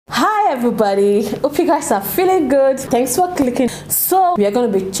everybody, hope you guys are feeling good. Thanks for clicking. So we are going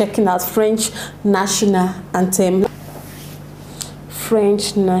to be checking out French national anthem.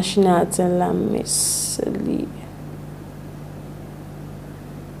 French national anthem, La Marseillaise.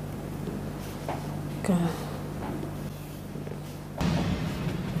 Okay.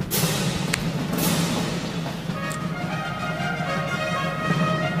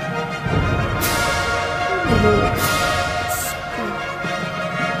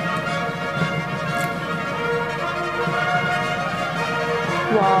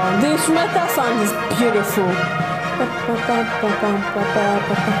 Wow, the instrumental sound is beautiful.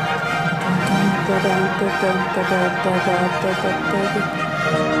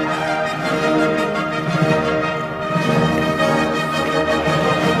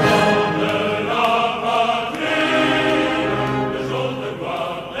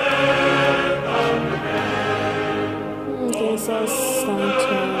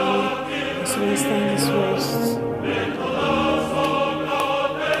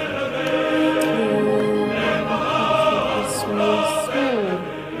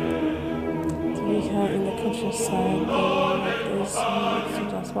 In the countryside, this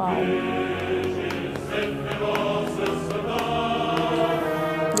wow.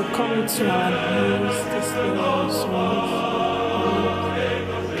 The coming to our house, this little song.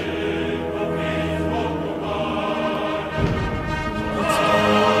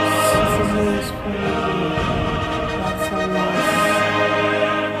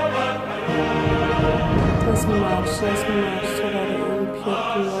 Let's march so that the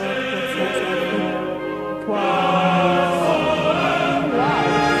impure blood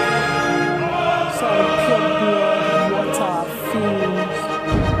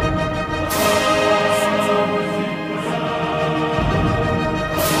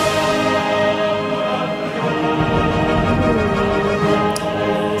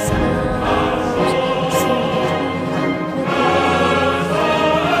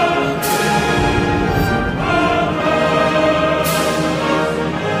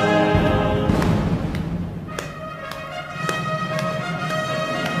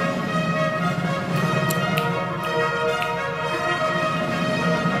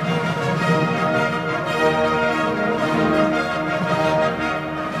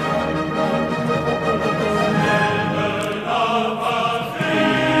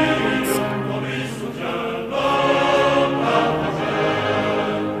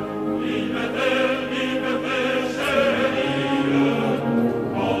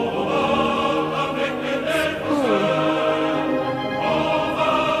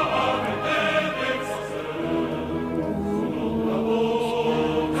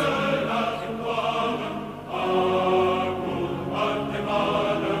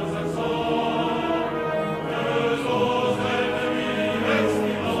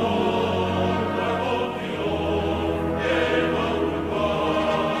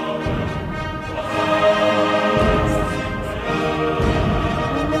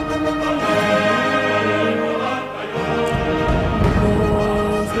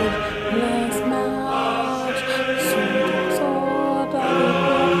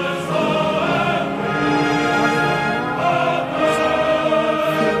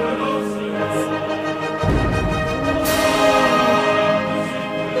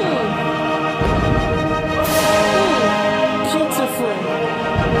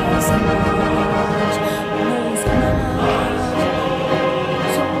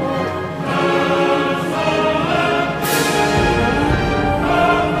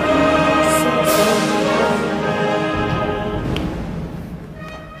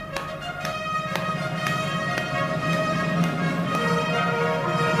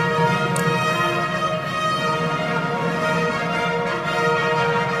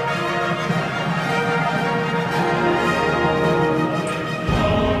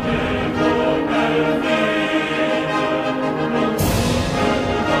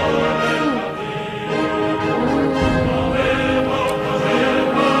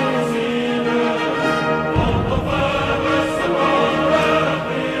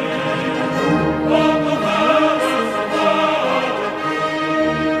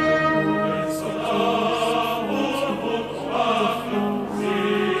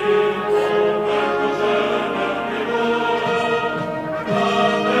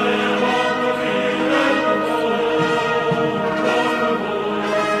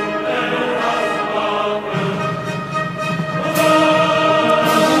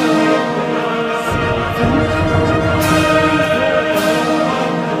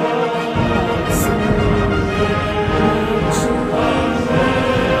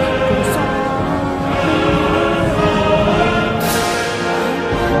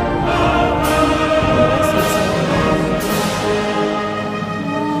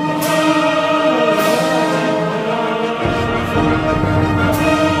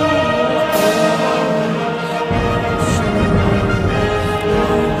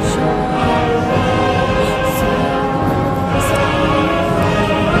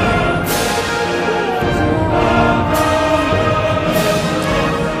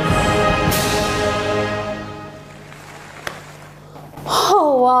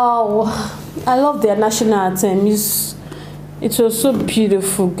Oh wow, I love their national anthem. It was so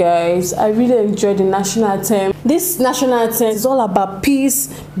beautiful, guys. I really enjoyed the national anthem. This national anthem is all about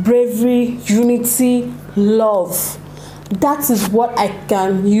peace, bravery, unity, love. That is what I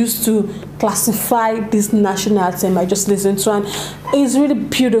can use to classify this national anthem I just listened to, and it's really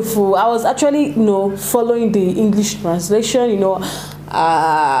beautiful. I was actually, following the English translation.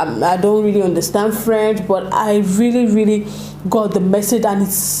 I don't really understand French, but I really got the message, and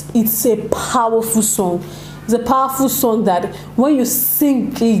it's a powerful song. It's a powerful song that when you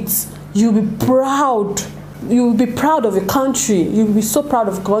sing it, you'll be proud. You'll be proud of your country. You'll be so proud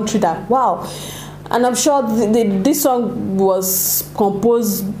of the country that, wow. And I'm sure this song was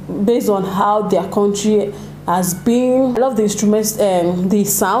composed based on how their country has been. I love the instruments,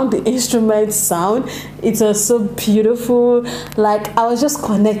 the instrument sound. It was so beautiful. Like, I was just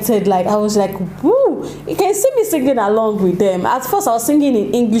connected. Like, I was like, woo! You can see me singing along with them. At first I was singing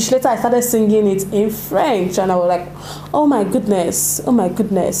in English, later I started singing it in French, and I was like, oh my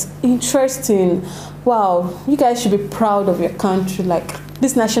goodness, interesting. Wow, you guys should be proud of your country. Like,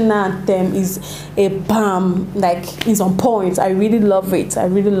 this national anthem is a balm, like, it's on point. I really love it.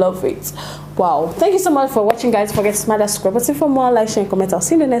 Wow, thank you so much for watching, guys. Don't forget to smash that subscribe button for more. Like, share, and comment. I'll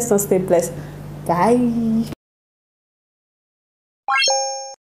see you in the next one. Stay blessed. Bye.